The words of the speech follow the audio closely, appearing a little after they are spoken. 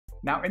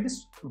Now in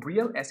this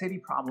real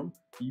SAT problem,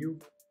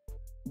 you've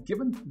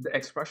given the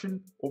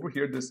expression over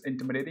here, this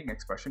intimidating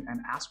expression, and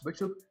asked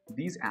which of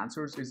these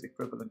answers is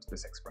equivalent to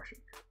this expression.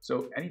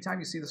 So anytime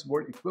you see this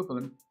word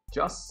equivalent,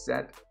 just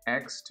set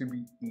x to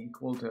be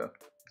equal to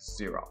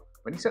 0.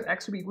 When you set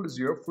x to be equal to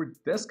 0 for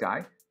this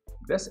guy,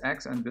 this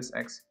x and this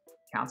x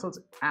cancels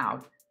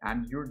out,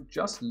 and you're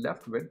just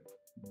left with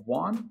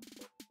 1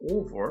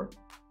 over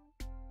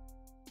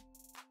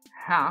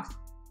half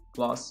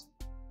plus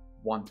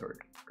 1/3,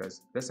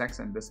 because this x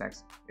and this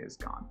x is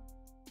gone.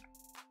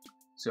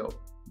 So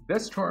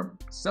this term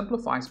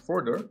simplifies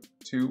further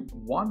to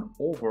 1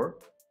 over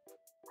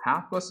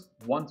half plus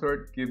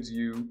 1/3 gives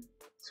you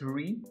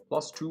 3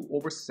 plus 2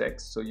 over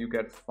 6, so you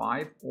get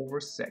 5 over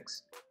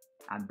 6.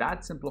 And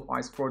that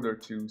simplifies further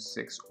to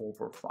 6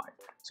 over 5.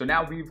 So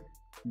now we've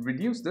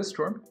reduced this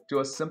term to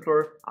a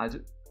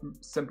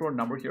simpler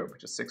number here,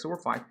 which is 6 over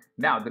 5.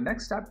 Now the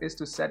next step is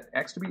to set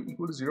x to be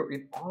equal to 0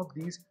 in all of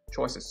these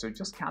choices. So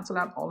just cancel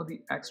out all of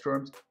the x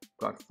terms.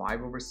 Got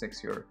 5 over 6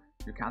 here.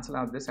 You cancel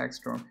out this x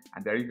term,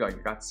 and there you go.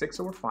 You got 6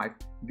 over 5,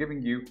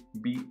 giving you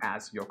B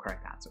as your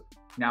correct answer.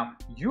 Now,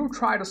 you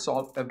try to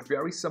solve a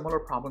very similar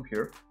problem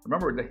here.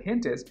 Remember, the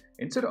hint is,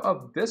 instead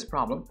of this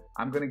problem,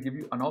 I'm going to give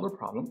you another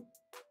problem.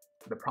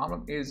 The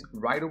problem is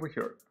right over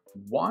here.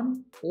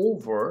 1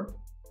 over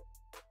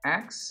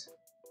x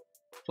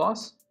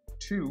plus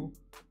 2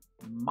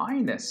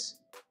 minus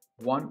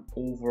 1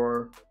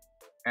 over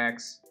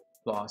x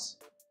plus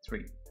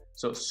 3.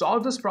 So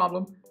solve this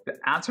problem. The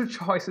answer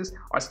choices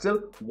are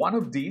still one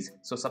of these.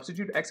 So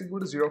substitute x equal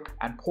to 0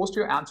 and post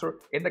your answer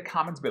in the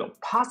comments below.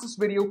 Pause this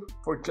video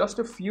for just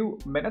a few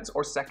minutes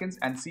or seconds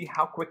and see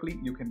how quickly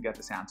you can get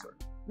this answer.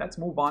 Let's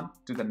move on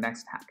to the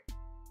next hack.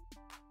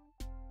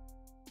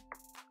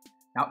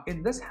 Now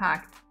in this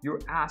hack,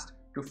 you're asked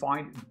to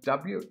find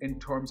w in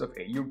terms of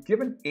a. You're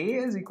given a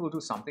is equal to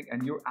something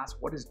and you're asked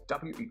what is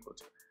w equal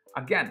to.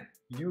 Again,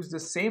 use the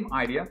same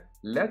idea.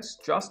 Let's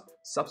just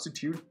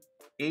substitute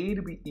a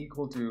to be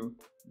equal to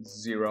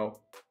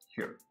 0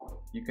 here.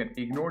 You can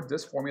ignore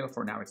this formula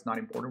for now. It's not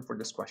important for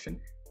this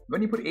question.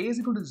 When you put a is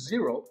equal to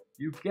 0,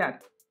 you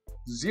get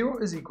 0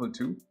 is equal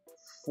to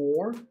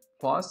 4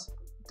 plus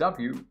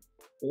w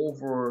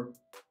over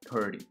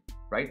 30,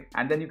 right?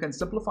 And then you can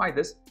simplify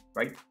this,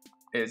 right?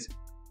 Is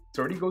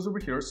 30 goes over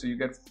here, so you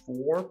get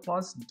 4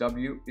 plus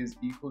w is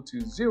equal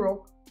to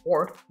 0,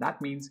 or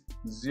that means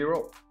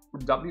 0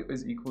 w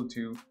is equal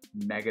to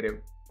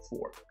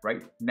 -4,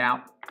 right?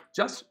 Now,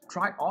 just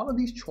try all of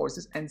these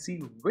choices and see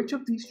which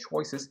of these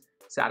choices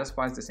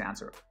satisfies this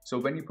answer. So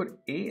when you put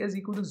a is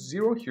equal to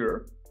 0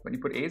 here,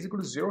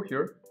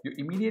 you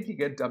immediately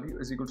get w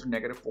is equal to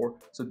 -4.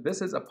 So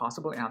this is a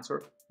possible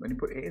answer. When you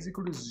put a is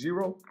equal to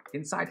 0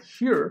 inside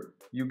here,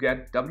 you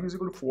get w is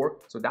equal to 4.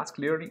 So that's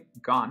clearly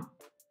gone.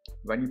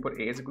 When you put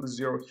a is equal to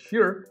 0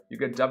 here, you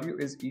get w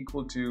is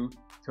equal to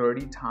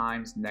 30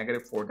 times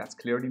 -4. That's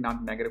clearly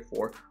not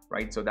 -4,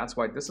 right? So that's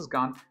why this is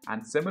gone.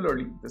 And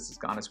similarly, this is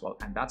gone as well.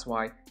 And that's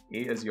why a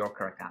is your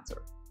correct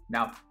answer.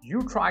 Now,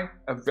 you try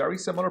a very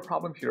similar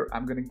problem here.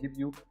 I'm going to give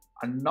you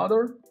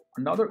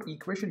another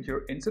equation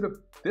here. Instead of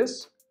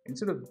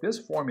this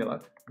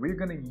formula, we're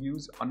going to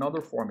use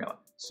another formula.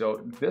 So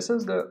this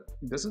is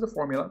the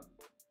formula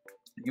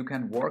you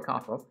can work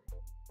off of.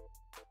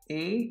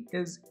 A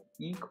is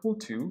equal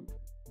to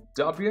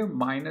w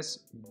minus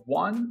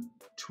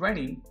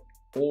 120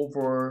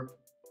 over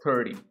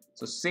 30.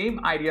 So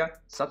same idea,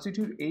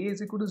 substitute a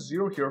is equal to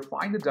 0 here,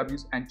 find the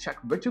w's and check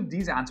which of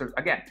these answers.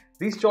 Again,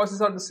 these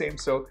choices are the same,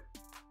 so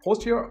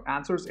post your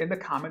answers in the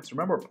comments.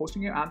 Remember,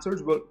 posting your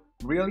answers will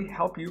really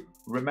help you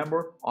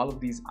remember all of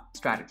these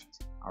strategies.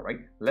 All right,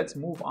 let's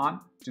move on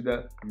to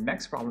the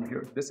next problem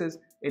here. This is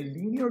a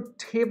linear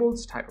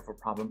tables type of a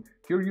problem.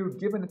 Here you're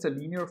given it's a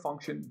linear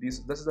function.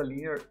 This is a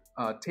linear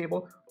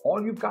table. All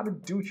you've got to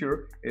do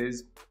here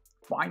is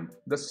find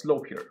the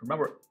slope here.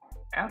 Remember,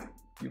 f,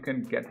 you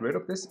can get rid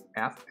of this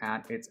f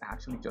and it's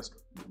actually just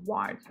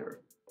y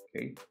here.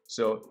 Okay,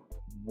 so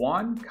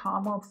 1,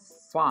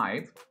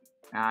 5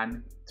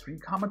 and 3,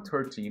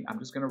 13. I'm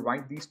just going to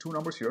write these two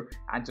numbers here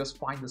and just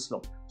find the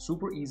slope.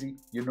 Super easy.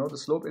 You know the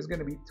slope is going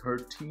to be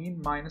 13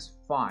 minus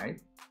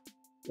 5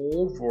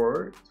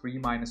 over 3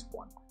 minus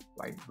 1,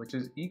 right? Which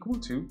is equal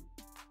to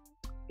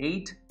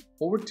 8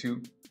 over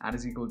 2 and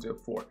is equal to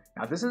 4.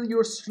 Now this is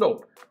your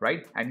slope,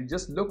 right? And you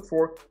just look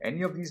for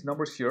any of these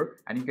numbers here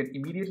and you can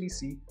immediately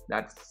see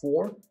that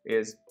 4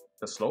 is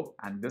the slope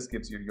and this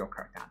gives you your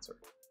correct answer.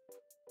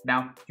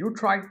 Now you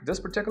try this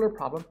particular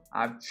problem.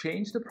 I've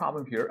changed the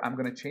problem here. I'm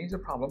going to change the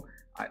problem.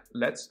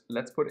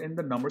 Let's put in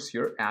the numbers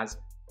here as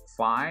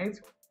 5,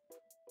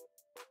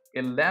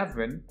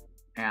 11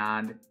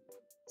 and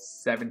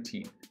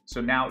 17.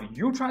 So now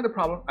you try the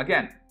problem.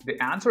 Again,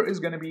 the answer is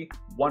going to be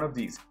one of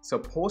these. So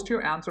post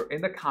your answer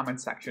in the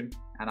comment section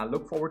and I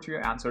look forward to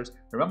your answers.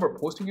 Remember,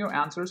 posting your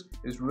answers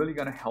is really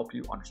going to help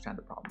you understand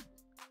the problem.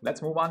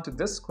 Let's move on to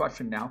this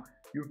question now.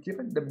 You're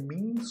given the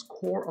mean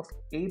score of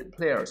 8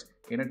 players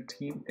in a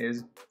team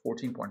is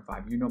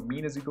 14.5. You know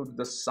mean is equal to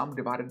the sum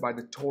divided by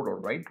the total,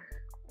 right?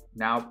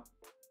 Now,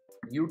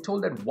 you're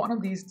told that one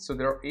of these, so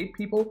there are 8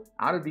 people,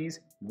 out of these,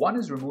 1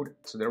 is removed,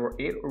 so there were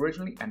 8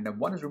 originally, and then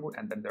 1 is removed,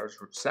 and then there's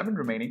 7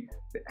 remaining.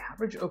 The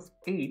average of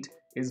 8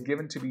 is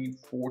given to be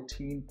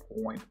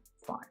 14.5.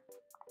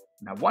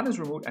 Now 1 is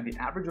removed, and the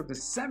average of the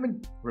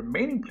 7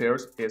 remaining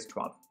players is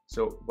 12.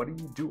 So what do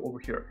you do over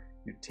here?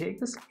 You take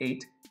this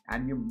 8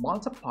 and you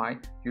multiply,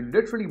 you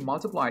literally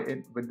multiply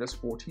it with this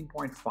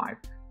 14.5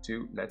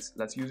 to,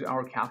 let's use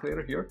our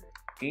calculator here.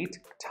 8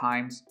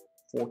 times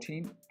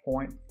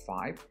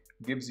 14.5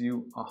 gives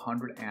you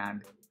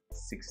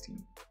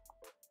 116.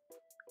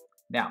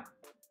 Now,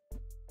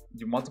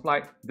 you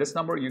multiply this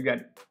number, you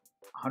get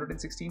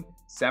 116.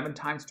 7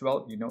 times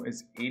 12, you know,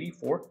 is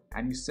 84,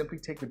 and you simply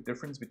take the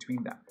difference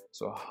between them.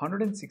 So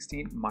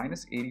 116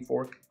 minus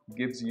 84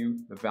 gives you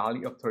the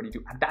value of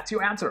 32, and that's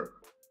your answer.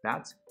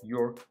 That's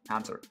your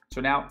answer.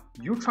 So now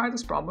you try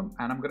this problem,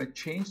 and I'm going to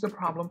change the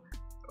problem.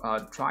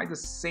 Try the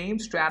same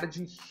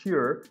strategy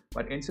here,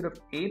 but instead of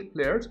 8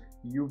 players,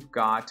 you've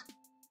got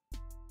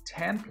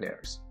 10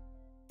 players.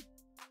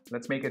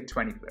 Let's make it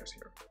 20 players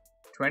here.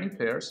 20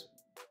 players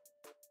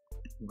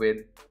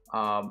with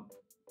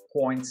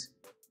points,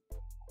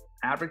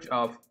 average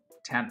of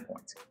 10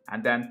 points.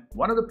 And then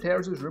one of the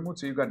players is removed,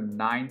 so you've got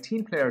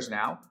 19 players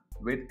now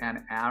with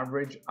an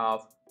average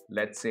of,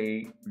 let's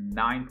say,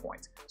 9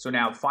 points. So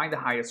now find the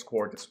highest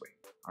score this way.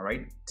 All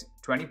right,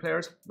 20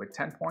 players with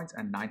 10 points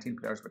and 19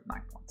 players with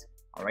 9 points.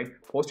 All right,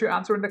 post your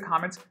answer in the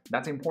comments.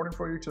 That's important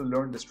for you to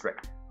learn this trick.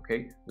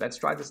 Okay, let's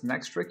try this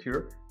next trick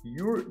here.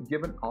 You're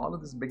given all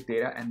of this big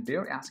data, and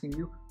they're asking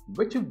you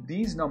which of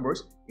these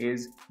numbers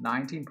is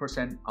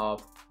 19%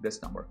 of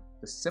this number.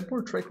 The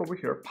simple trick over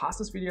here, pause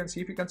this video and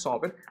see if you can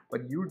solve it,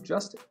 but you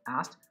just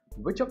asked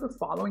which of the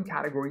following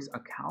categories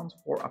accounts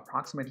for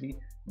approximately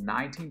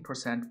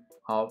 19%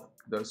 of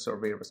the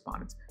survey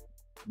respondents.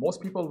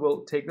 Most people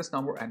will take this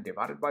number and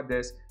divide it by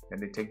this, then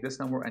they take this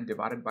number and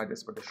divide it by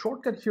this. But the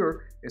shortcut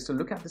here is to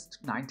look at this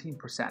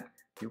 19%.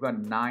 You've got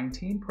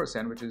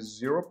 19%, which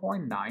is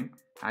 0.9,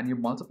 and you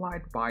multiply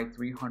it by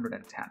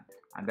 310.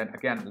 And then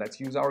again, let's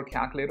use our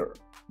calculator,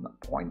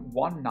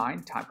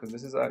 0.19 times, because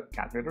this is a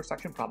calculator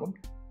section problem,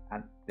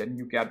 and then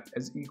you get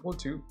is equal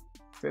to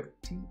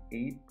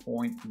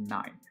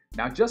 58.9.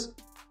 Now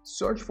just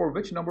search for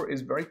which number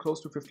is very close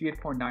to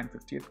 58.9.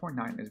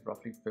 58.9 is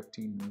roughly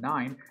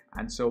 59,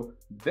 and so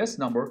this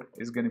number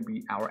is going to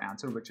be our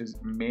answer, which is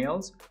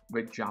males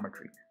with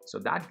geometry. So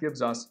that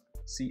gives us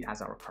C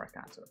as our correct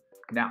answer.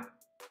 Now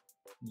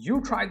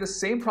you try the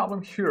same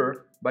problem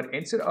here, but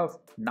instead of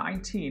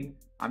 19,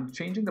 I'm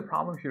changing the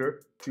problem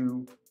here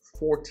to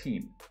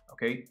 14.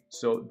 Okay,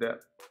 so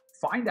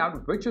find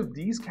out which of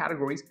these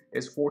categories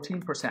is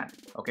 14%.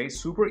 Okay,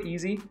 super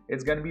easy.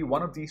 It's going to be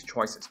one of these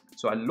choices.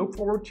 So I look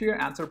forward to your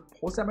answer.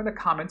 Post them in the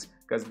comments,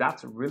 because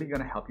that's really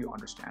going to help you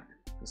understand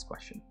this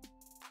question.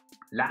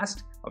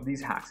 Last of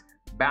these hacks,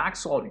 back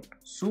solving.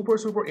 Super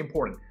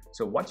important.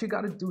 So what you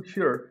got to do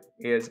here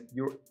is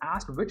you're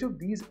asked which of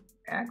these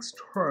x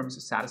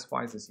terms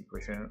satisfies this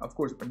equation. And of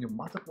course, when you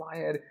multiply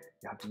it,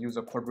 you have to use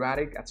a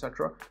quadratic,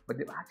 etc. But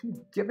they've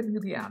actually given you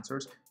the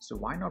answers, so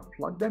why not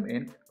plug them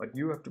in? But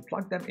you have to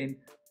plug them in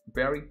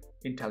very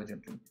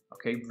intelligently,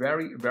 okay,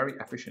 very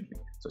efficiently.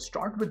 So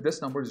start with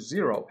this number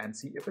 0 and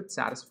see if it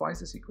satisfies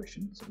this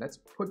equation. So let's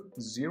put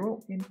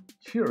 0 in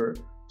here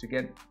to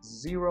get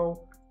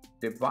 0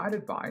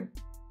 divided by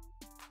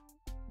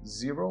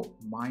 0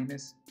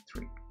 minus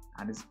 3,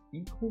 and is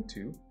equal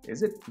to,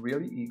 is it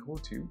really equal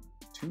to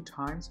 2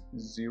 times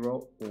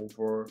 0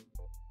 over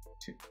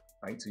 2,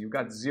 right? So you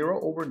got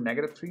 0 over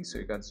 -3, so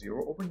you got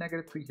 0 over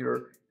 -3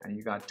 here, and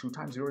you got 2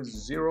 times 0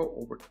 is 0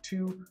 over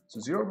 2, so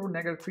 0 over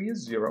 -3 is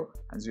 0,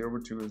 and 0 over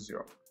 2 is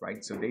 0,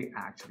 right? So they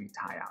actually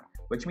tie out,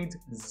 which means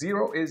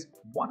 0 is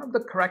one of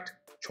the correct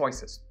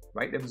choices,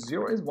 right? If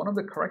 0 is one of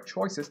the correct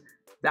choices,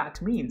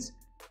 that means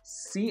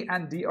C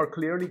and D are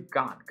clearly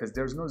gone, because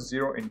there's no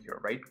 0 in here,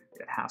 right?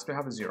 It has to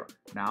have a 0.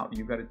 Now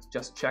you got to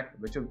just check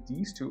which of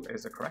these two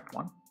is the correct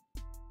one.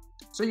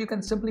 So you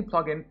can simply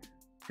plug in,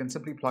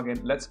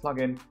 let's plug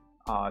in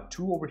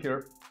 2 over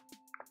here.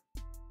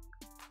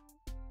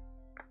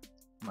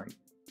 Right,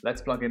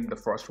 let's plug in the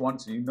first one,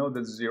 so you know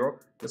there's 0.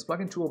 Let's plug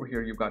in 2 over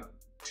here. You've got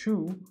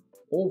 2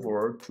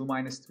 over 2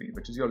 minus 3,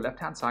 which is your left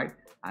hand side,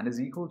 and is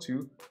equal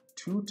to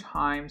 2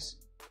 times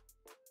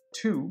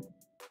 2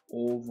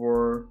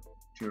 over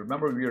 2.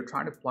 Remember, we are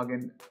trying to plug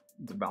in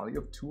the value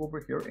of 2 over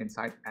here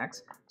inside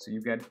x, so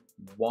you get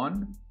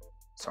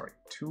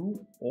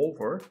 2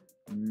 over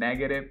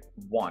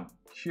 -1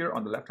 here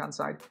on the left hand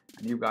side,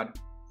 and you've got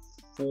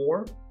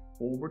 4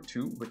 over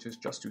 2, which is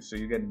just 2. So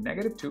you get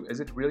 -2. Is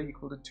it really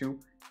equal to 2?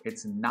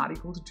 It's not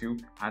equal to 2,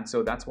 and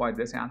so that's why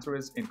this answer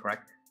is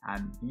incorrect,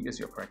 and E is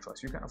your correct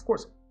choice. You can of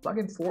course plug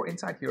in 4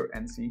 inside here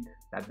and see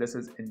that this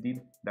is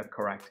indeed the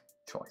correct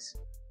choice.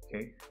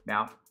 Okay,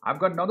 now I've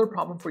got another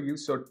problem for you.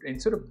 So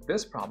instead of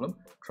this problem,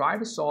 try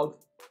to solve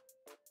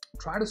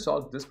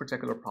this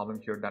particular problem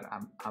here that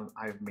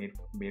I've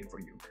made for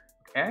you.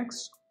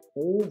 X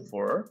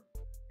over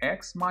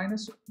x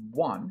minus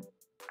 1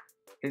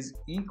 is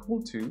equal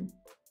to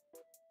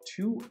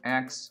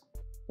 2x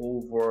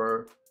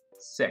over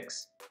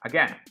 6.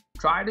 Again,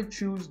 try to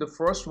choose the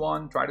first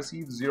one, try to see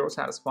if 0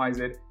 satisfies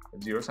it.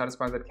 If 0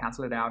 satisfies it,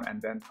 cancel it out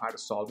and then try to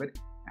solve it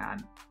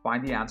and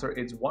find the answer.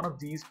 It's one of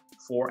these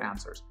 4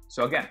 answers.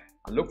 So again,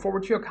 I look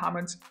forward to your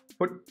comments.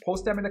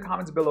 Post them in the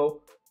comments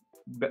below.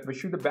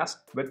 Wish you the best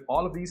with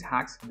all of these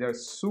hacks. They're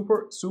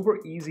super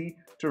easy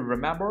to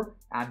remember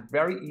and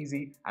very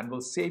easy, and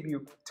will save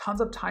you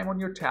tons of time on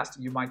your test.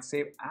 You might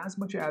save as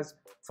much as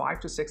 5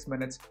 to 6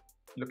 minutes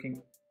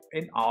looking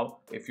in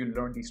all if you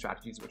learn these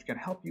strategies, which can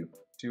help you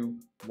to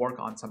work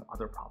on some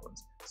other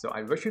problems. So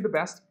I wish you the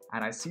best,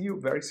 and I see you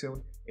very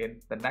soon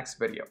in the next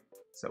video.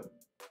 So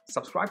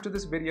subscribe to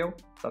this video,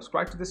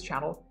 subscribe to this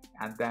channel,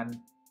 and then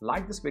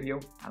like this video,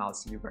 and I'll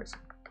see you very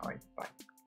soon. All right, bye.